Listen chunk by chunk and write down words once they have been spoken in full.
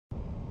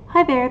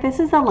Hi there, this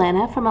is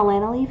Alana from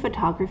Alana Lee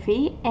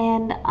Photography,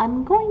 and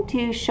I'm going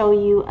to show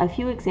you a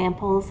few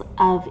examples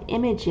of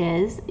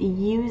images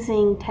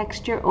using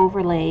texture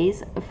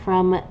overlays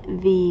from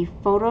the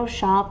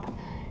Photoshop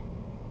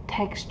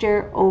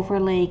Texture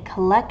Overlay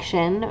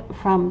Collection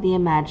from the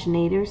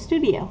Imaginator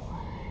Studio.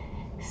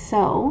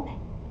 So,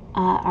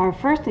 our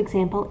first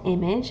example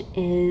image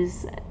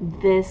is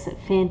this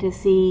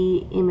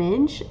fantasy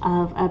image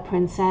of a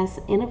princess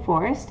in a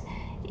forest,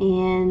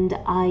 and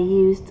I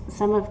used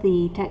some of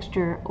the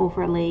texture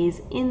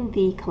overlays in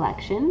the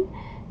collection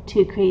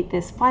to create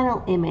this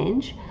final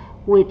image,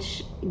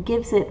 which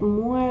gives it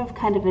more of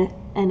kind of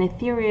an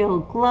ethereal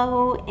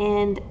glow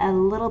and a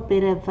little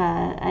bit of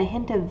a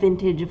hint of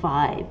vintage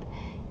vibe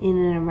in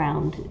and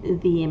around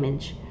the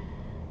image.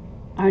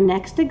 Our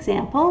next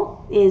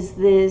example is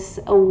this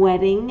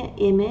wedding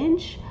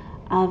image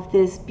of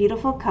this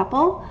beautiful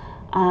couple.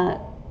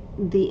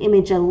 The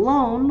image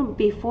alone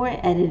before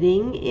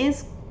editing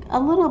is a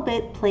little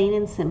bit plain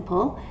and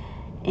simple,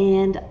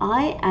 and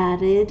I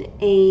added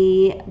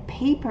a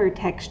paper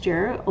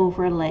texture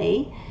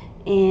overlay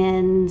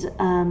and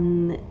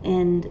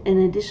an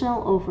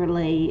additional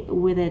overlay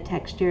with a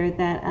texture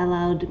that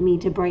allowed me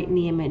to brighten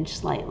the image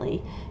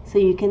slightly. So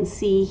you can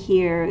see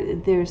here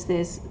there's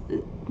this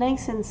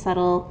nice and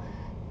subtle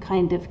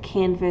kind of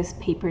canvas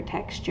paper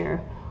texture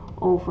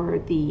over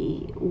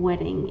the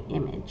wedding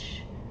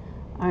image.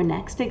 Our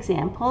next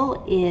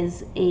example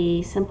is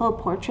a simple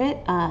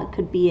portrait.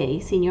 Could be a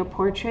senior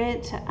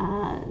portrait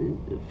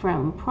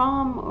from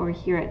prom or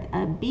here at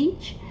a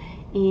beach,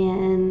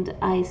 and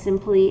I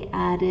simply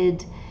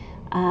added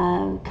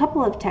a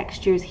couple of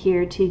textures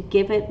here to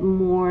give it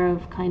more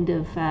of kind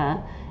of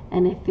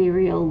an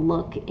ethereal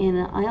look, and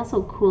I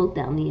also cooled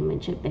down the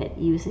image a bit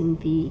using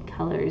the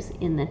colors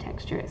in the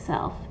texture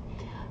itself.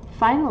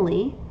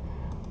 Finally,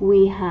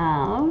 we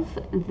have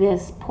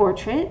this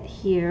portrait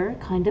here,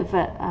 kind of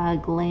a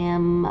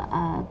glam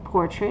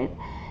portrait,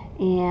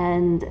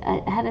 and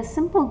it had a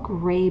simple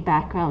gray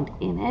background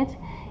in it,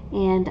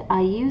 and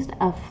I used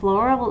a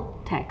floral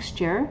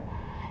texture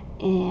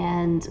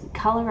and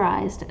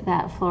colorized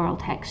that floral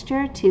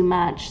texture to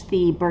match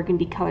the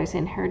burgundy colors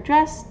in her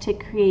dress to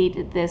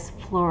create this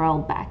floral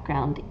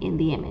background in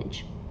the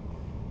image.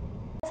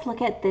 Let's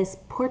look at this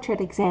portrait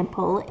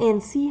example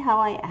and see how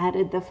I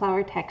added the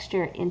flower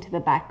texture into the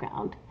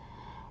background.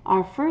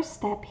 Our first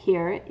step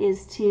here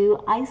is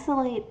to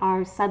isolate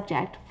our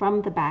subject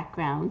from the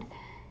background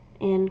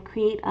and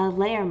create a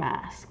layer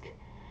mask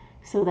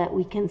so that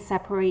we can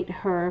separate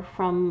her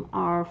from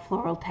our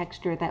floral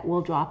texture that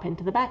will drop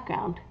into the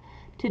background.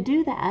 To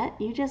do that,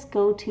 you just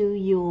go to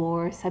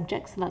your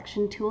subject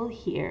selection tool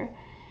here,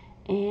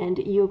 and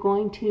you're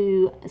going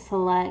to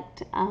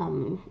select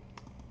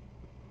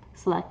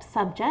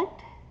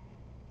subject,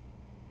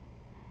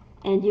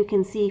 and you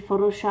can see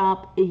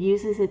Photoshop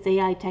uses its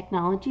AI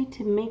technology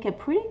to make a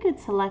pretty good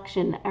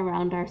selection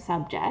around our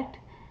subject.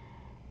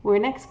 We're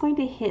next going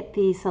to hit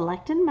the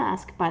Select and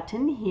Mask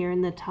button here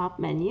in the top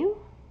menu,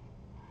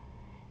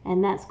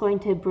 and that's going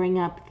to bring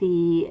up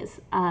the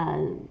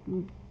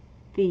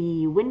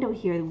window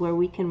here where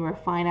we can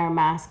refine our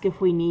mask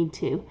if we need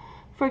to.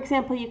 For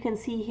example, you can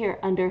see here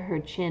under her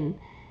chin,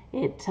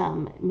 it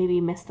maybe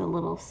missed a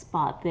little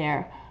spot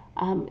there.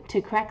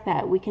 To correct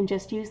that, we can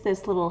just use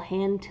this little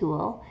hand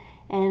tool,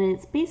 and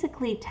it's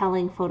basically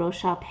telling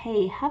Photoshop,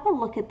 hey, have a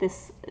look at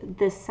this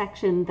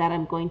section that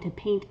I'm going to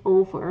paint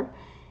over,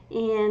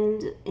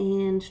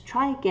 and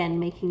try again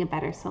making a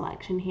better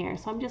selection here.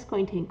 So I'm just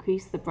going to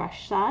increase the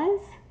brush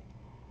size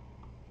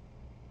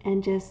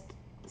and just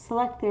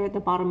select there at the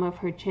bottom of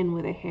her chin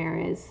where the hair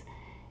is,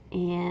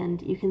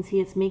 and you can see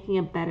it's making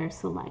a better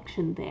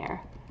selection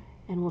there.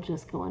 And we'll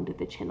just go under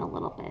the chin a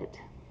little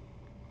bit.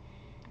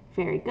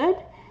 Very good.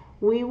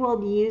 We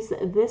will use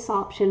this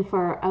option for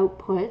our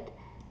output,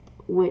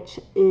 which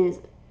is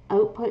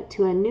output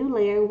to a new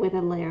layer with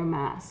a layer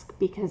mask,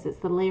 because it's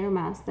the layer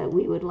mask that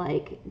we would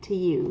like to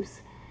use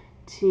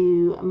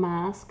to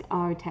mask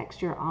our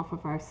texture off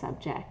of our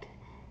subject.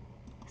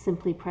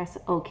 Simply press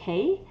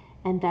OK,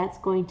 and that's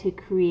going to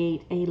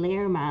create a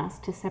layer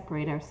mask to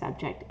separate our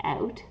subject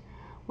out.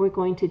 We're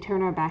going to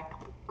turn our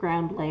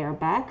background layer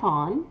back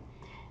on,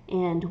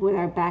 and with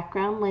our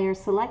background layer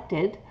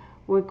selected,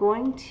 we're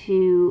going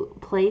to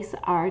place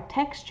our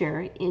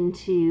texture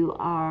into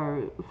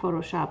our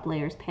Photoshop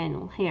Layers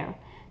panel here.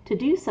 To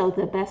do so,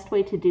 the best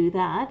way to do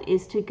that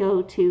is to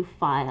go to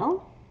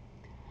File,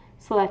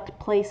 select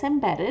Place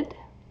Embedded,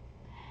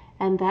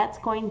 and that's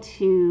going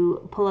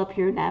to pull up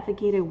your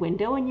Navigator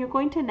window, and you're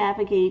going to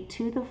navigate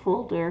to the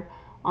folder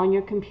on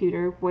your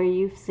computer where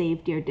you've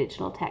saved your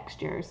digital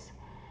textures.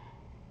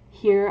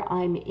 Here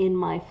I'm in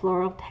my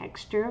floral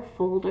texture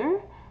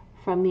folder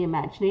from the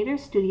Imaginator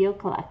Studio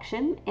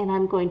collection, and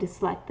I'm going to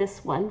select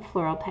this one,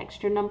 floral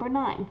texture number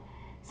 9.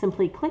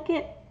 Simply click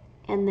it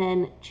and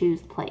then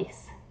choose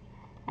place,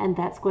 and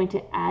that's going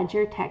to add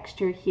your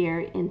texture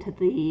here into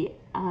the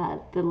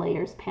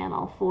layers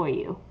panel for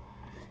you.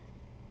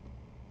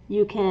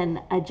 You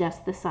can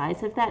adjust the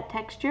size of that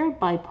texture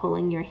by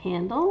pulling your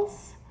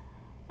handles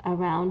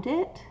around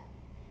it,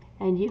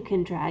 and you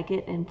can drag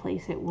it and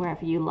place it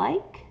wherever you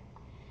like.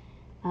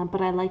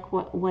 But I like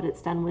what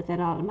it's done with it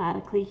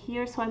automatically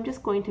here, so I'm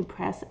just going to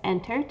press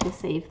enter to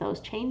save those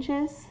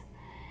changes.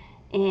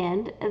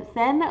 And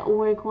then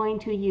we're going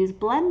to use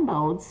blend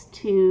modes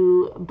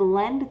to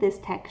blend this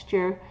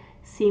texture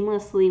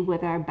seamlessly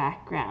with our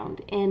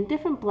background. And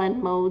different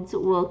blend modes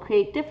will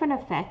create different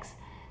effects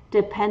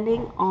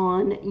depending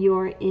on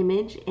your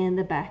image and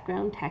the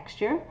background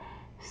texture.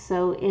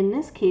 So in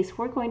this case,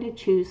 we're going to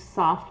choose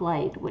soft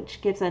light,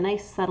 which gives a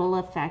nice subtle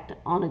effect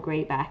on a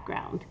gray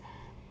background.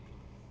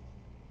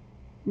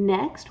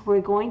 Next,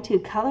 we're going to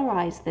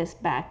colorize this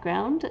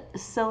background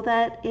so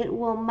that it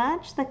will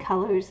match the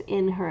colors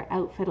in her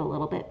outfit a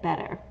little bit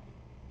better.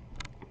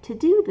 To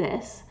do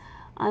this,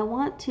 I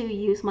want to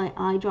use my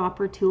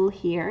eyedropper tool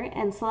here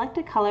and select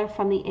a color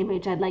from the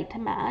image I'd like to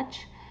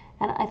match.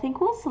 And I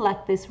think we'll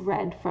select this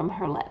red from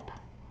her lip.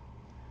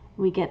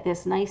 We get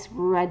this nice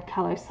red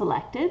color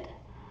selected.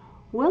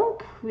 We'll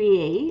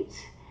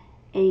create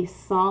a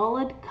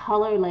solid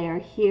color layer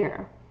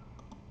here.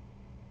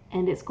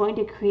 And it's going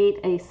to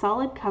create a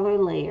solid color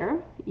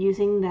layer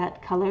using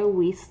that color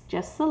we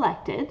just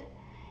selected.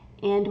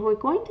 And we're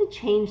going to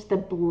change the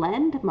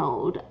blend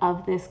mode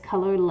of this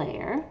color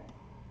layer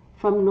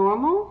from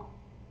normal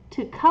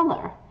to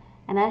color.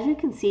 And as you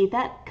can see,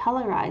 that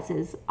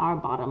colorizes our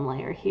bottom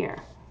layer here.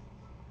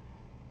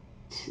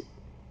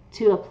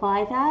 To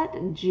apply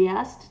that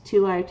just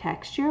to our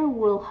texture,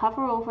 we'll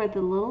hover over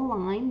the little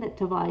line that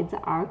divides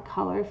our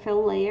color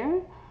fill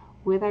layer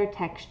with our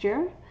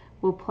texture.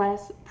 We'll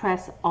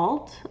press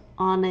Alt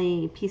on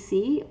a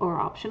PC or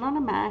Option on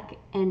a Mac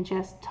and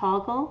just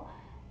toggle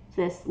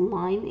this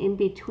line in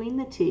between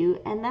the two,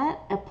 and that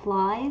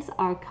applies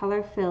our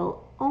color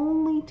fill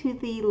only to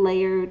the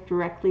layer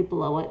directly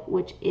below it,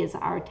 which is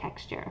our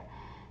texture.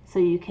 So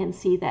you can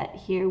see that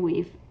here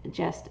we've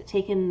just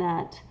taken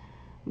that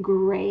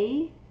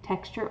gray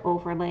texture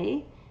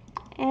overlay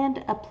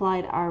and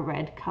applied our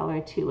red color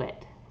to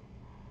it.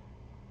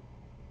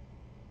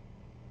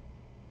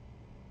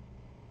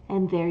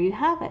 And there you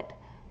have it.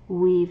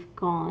 We've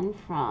gone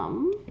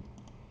from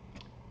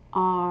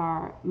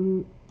our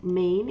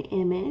main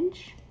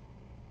image,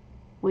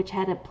 which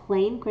had a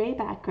plain gray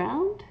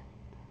background,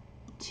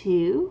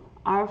 to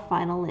our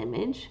final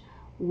image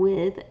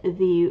with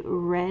the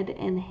red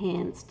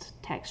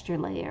enhanced texture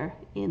layer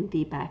in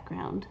the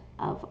background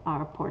of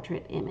our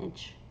portrait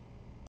image.